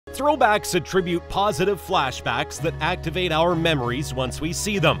Throwbacks attribute positive flashbacks that activate our memories once we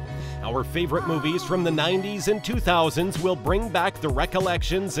see them. Our favorite movies from the 90s and 2000s will bring back the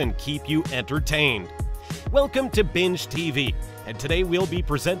recollections and keep you entertained. Welcome to Binge TV, and today we'll be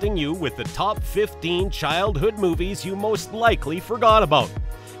presenting you with the top 15 childhood movies you most likely forgot about.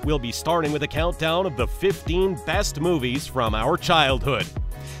 We'll be starting with a countdown of the 15 best movies from our childhood.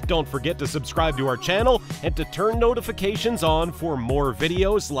 Don't forget to subscribe to our channel and to turn notifications on for more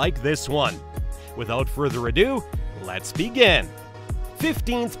videos like this one. Without further ado, let's begin.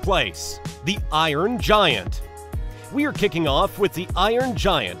 15th place, The Iron Giant. We are kicking off with The Iron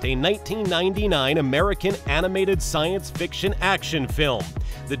Giant, a 1999 American animated science fiction action film.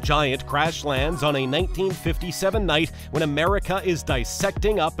 The giant crash lands on a 1957 night when America is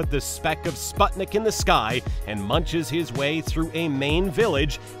dissecting up at the speck of Sputnik in the sky and munches his way through a Maine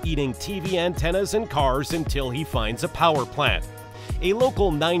village, eating TV antennas and cars until he finds a power plant. A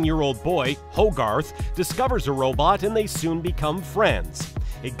local 9-year-old boy, Hogarth, discovers a robot and they soon become friends.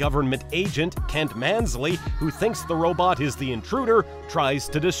 A government agent, Kent Mansley, who thinks the robot is the intruder, tries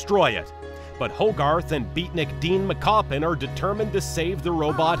to destroy it. But Hogarth and beatnik Dean McCoppin are determined to save the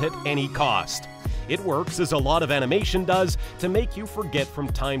robot at any cost. It works, as a lot of animation does, to make you forget from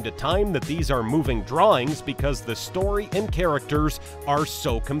time to time that these are moving drawings because the story and characters are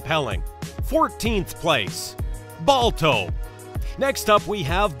so compelling. 14th place, Balto. Next up we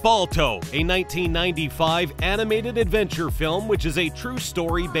have Balto, a 1995 animated adventure film which is a true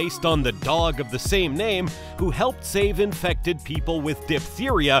story based on the dog of the same name who helped save infected people with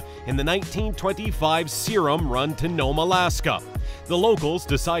diphtheria in the 1925 serum run to Nome, Alaska. The locals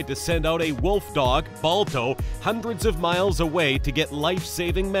decide to send out a wolf dog, Balto, hundreds of miles away to get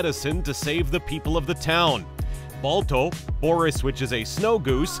life-saving medicine to save the people of the town. Balto, Boris, which is a snow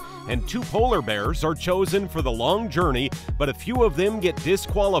goose, and 2 polar bears are chosen for the long journey, but a few of them get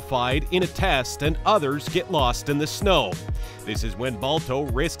disqualified in a test and others get lost in the snow. This is when Balto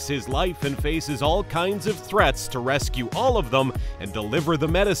risks his life and faces all kinds of threats to rescue all of them and deliver the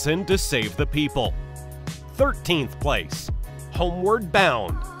medicine to save the people. 13th place, Homeward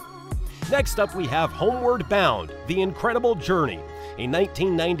Bound. Next up we have Homeward Bound, The Incredible Journey, a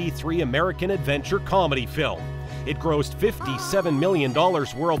 1993 American adventure comedy film. It grossed $57 million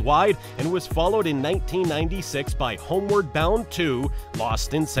worldwide and was followed in 1996 by Homeward Bound 2,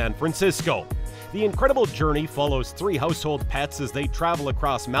 Lost in San Francisco. The Incredible Journey follows 3 household pets as they travel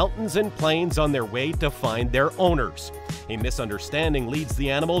across mountains and plains on their way to find their owners. A misunderstanding leads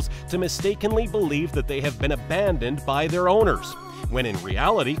the animals to mistakenly believe that they have been abandoned by their owners, when in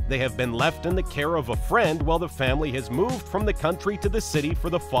reality they have been left in the care of a friend while the family has moved from the country to the city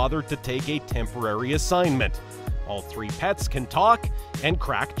for the father to take a temporary assignment. All 3 pets can talk and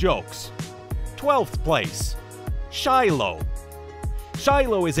crack jokes. 12th place, Shiloh.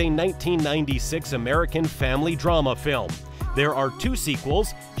 Shiloh is a 1996 American family drama film. There are 2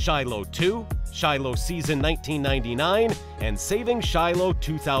 sequels, Shiloh 2, Shiloh Season 1999, and Saving Shiloh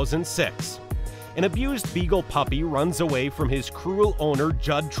 2006. An abused beagle puppy runs away from his cruel owner,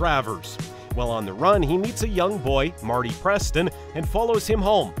 Judd Travers. While on the run, he meets a young boy, Marty Preston, and follows him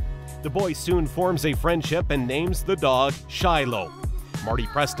home. The boy soon forms a friendship and names the dog Shiloh. Marty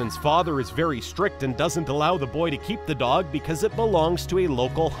Preston's father is very strict and doesn't allow the boy to keep the dog because it belongs to a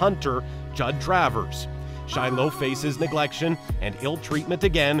local hunter, Judd Travers. Shiloh faces neglection and ill treatment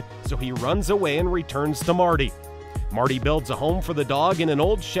again, so he runs away and returns to Marty. Marty builds a home for the dog in an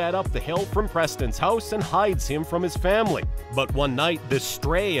old shed up the hill from Preston's house and hides him from his family. But one night, the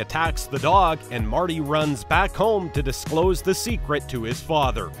stray attacks the dog and Marty runs back home to disclose the secret to his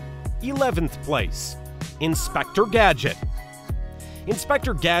father. 11th place, Inspector Gadget.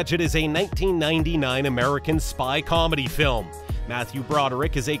 Inspector Gadget is a 1999 American spy comedy film. Matthew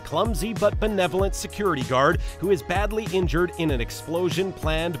Broderick is a clumsy but benevolent security guard who is badly injured in an explosion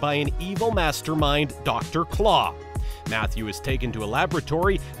planned by an evil mastermind, Dr. Claw. Matthew is taken to a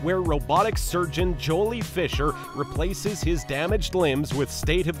laboratory where robotics surgeon Jolie Fisher replaces his damaged limbs with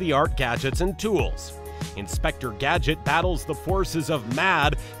state-of-the-art gadgets and tools. Inspector Gadget battles the forces of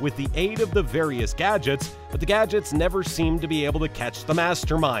MAD with the aid of the various gadgets, but the gadgets never seem to be able to catch the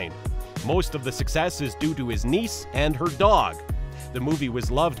mastermind. Most of the success is due to his niece and her dog. The movie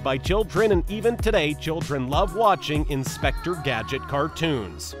was loved by children, and even today children love watching Inspector Gadget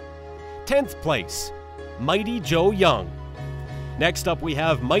cartoons. 10th place, Mighty Joe Young. Next up we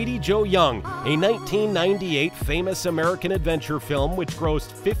have Mighty Joe Young, a 1998 famous American adventure film which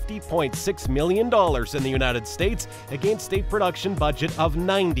grossed $50.6 million in the United States against a production budget of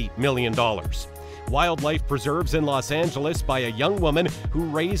 $90 million. wildlife preserves in Los Angeles by a young woman who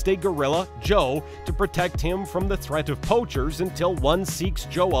raised a gorilla, Joe, to protect him from the threat of poachers until one seeks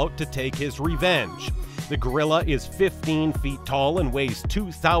Joe out to take his revenge. The gorilla is 15 feet tall and weighs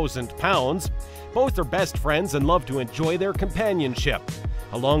 2,000 pounds. Both are best friends and love to enjoy their companionship.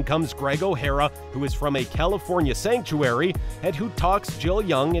 Along comes Greg O'Hara, who is from a California sanctuary and who talks Jill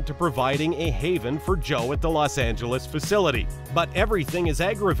Young into providing a haven for Joe at the Los Angeles facility. But everything is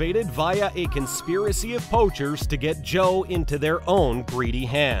aggravated via a conspiracy of poachers to get Joe into their own greedy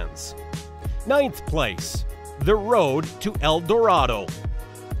hands. 9th place, The Road to El Dorado.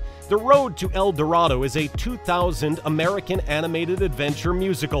 The Road to El Dorado is a 2000 American animated adventure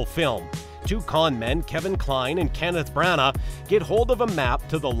musical film. Two con men, Kevin Kline and Kenneth Branagh, get hold of a map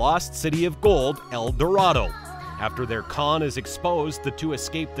to the lost city of gold, El Dorado. After their con is exposed, the two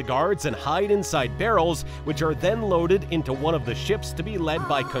escape the guards and hide inside barrels, which are then loaded into one of the ships to be led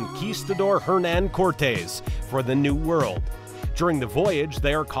by conquistador Hernan Cortes for the New World. During the voyage,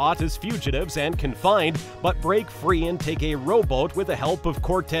 they are caught as fugitives and confined, but break free and take a rowboat with the help of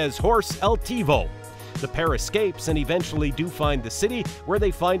Cortes' horse, El Tivo. The pair escapes and eventually do find the city, where they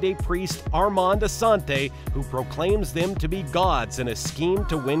find a priest, Armand Asante, who proclaims them to be gods in a scheme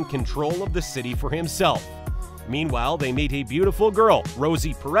to win control of the city for himself. Meanwhile, they meet a beautiful girl,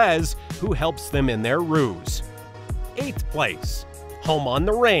 Rosie Perez, who helps them in their ruse. 8th place, Home on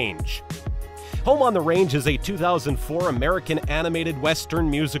the Range. Home on the Range is a 2004 American animated Western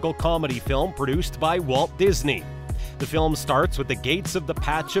musical comedy film produced by Walt Disney. The film starts with the gates of the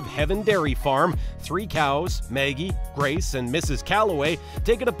Patch of Heaven dairy farm. 3 cows, Maggie, Grace, and Mrs. Calloway,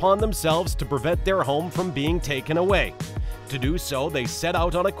 take it upon themselves to prevent their home from being taken away. To do so, they set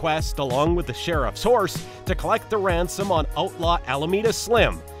out on a quest along with the sheriff's horse to collect the ransom on outlaw Alameda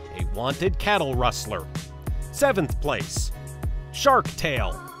Slim, a wanted cattle rustler. 7th place, Shark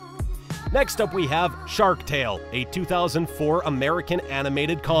Tale. Next up we have Shark Tale, a 2004 American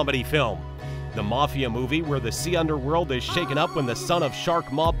animated comedy film. The mafia movie where the sea underworld is shaken up when the son of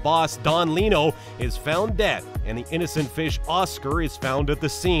shark mob boss Don Lino is found dead and the innocent fish Oscar is found at the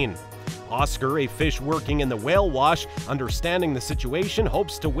scene. Oscar, a fish working in the whale wash, understanding the situation,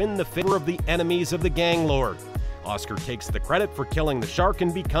 hopes to win the favor of the enemies of the gang lord. Oscar takes the credit for killing the shark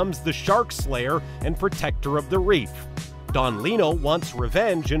and becomes the shark slayer and protector of the reef. Don Lino wants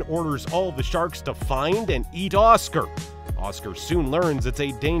revenge and orders all the sharks to find and eat Oscar. Oscar soon learns it's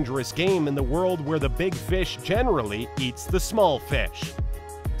a dangerous game in the world where the big fish generally eats the small fish.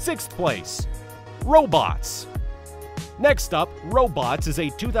 6th place, Robots. Next up, Robots is a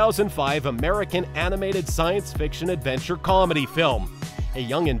 2005 American animated science fiction adventure comedy film. A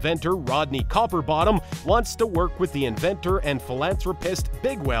young inventor, Rodney Copperbottom, wants to work with the inventor and philanthropist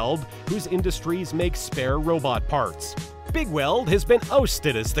Big Weld, whose industries make spare robot parts. Big Weld has been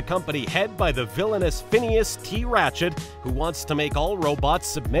ousted as the company head by the villainous Phineas T. Ratchet, who wants to make all robots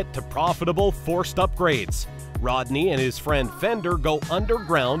submit to profitable forced upgrades. Rodney and his friend Fender go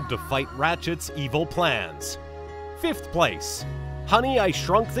underground to fight Ratchet's evil plans. 5th place, Honey, I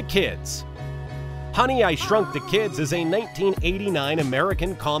Shrunk the Kids. Honey, I Shrunk the Kids is a 1989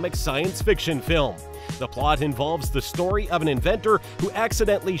 American comic science fiction film. The plot involves the story of an inventor who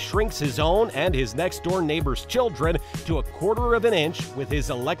accidentally shrinks his own and his next-door neighbor's children to a 1/4 of an inch with his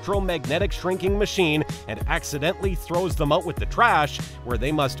electromagnetic shrinking machine and accidentally throws them out with the trash, where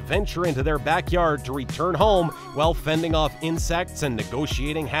they must venture into their backyard to return home while fending off insects and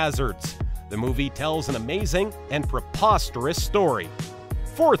negotiating hazards. The movie tells an amazing and preposterous story.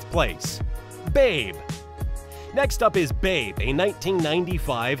 4th place, Babe. Next up is Babe, a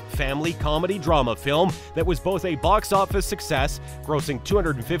 1995 family comedy drama film that was both a box office success, grossing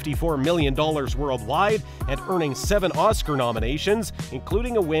 $254 million worldwide and earning 7 Oscar nominations,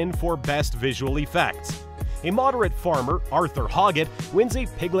 including a win for Best Visual Effects. A moderate farmer, Arthur Hoggett, wins a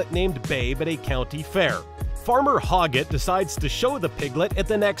piglet named Babe at a county fair. Farmer Hoggett decides to show the piglet at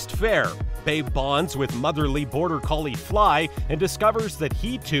the next fair. Babe bonds with motherly border collie Fly and discovers that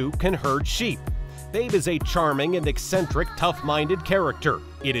he too can herd sheep. Babe is a charming and eccentric, tough-minded character.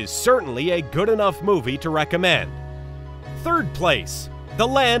 It is certainly a good enough movie to recommend. 3rd place, The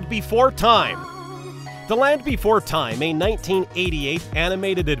Land Before Time. The Land Before Time, a 1988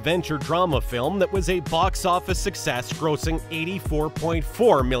 animated adventure drama film that was a box office success, grossing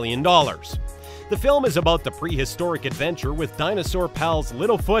 $84.4 million. The film is about the prehistoric adventure with dinosaur pals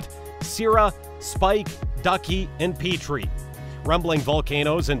Littlefoot, Sierra, Spike, Ducky, and Petrie. Rumbling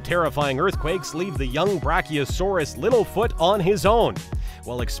volcanoes and terrifying earthquakes leave the young Brachiosaurus Littlefoot on his own.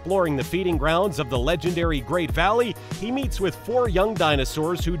 While exploring the feeding grounds of the legendary Great Valley, he meets with 4 young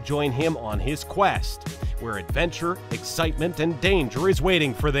dinosaurs who join him on his quest, where adventure, excitement, and danger is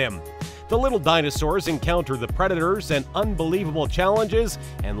waiting for them. The little dinosaurs encounter the predators and unbelievable challenges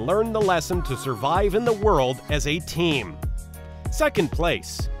and learn the lesson to survive in the world as a team. Second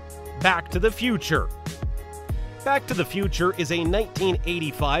place, Back to the Future. Back to the Future is a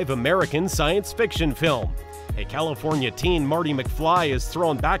 1985 American science fiction film. A California teen, Marty McFly, is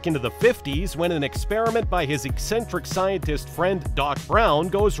thrown back into the 50s when an experiment by his eccentric scientist friend Doc Brown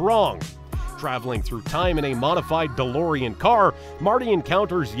goes wrong. Traveling through time in a modified DeLorean car, Marty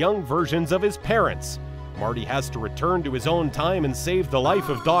encounters young versions of his parents. Marty has to return to his own time and save the life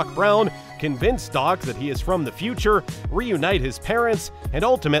of Doc Brown, convince Doc that he is from the future, reunite his parents, and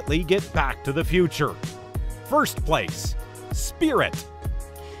ultimately get back to the future. First place, Spirit.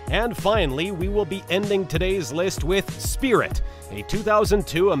 And finally, we will be ending today's list with Spirit, a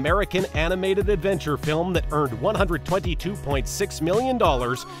 2002 American animated adventure film that earned $122.6 million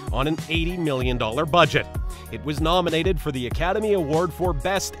on an $80 million budget. It was nominated for the Academy Award for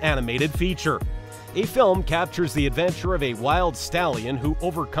Best Animated Feature. A film captures the adventure of a wild stallion who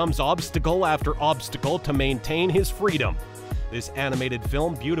overcomes obstacle after obstacle to maintain his freedom. This animated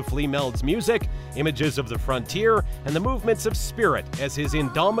film beautifully melds music, images of the frontier, and the movements of Spirit as his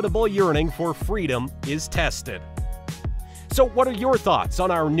indomitable yearning for freedom is tested. So what are your thoughts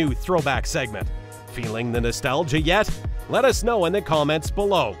on our new throwback segment? Feeling the nostalgia yet? Let us know in the comments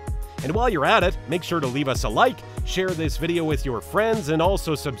below. And while you're at it, make sure to leave us a like, share this video with your friends, and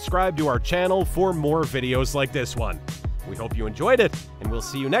also subscribe to our channel for more videos like this one. We hope you enjoyed it, and we'll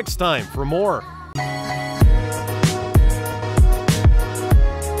see you next time for more.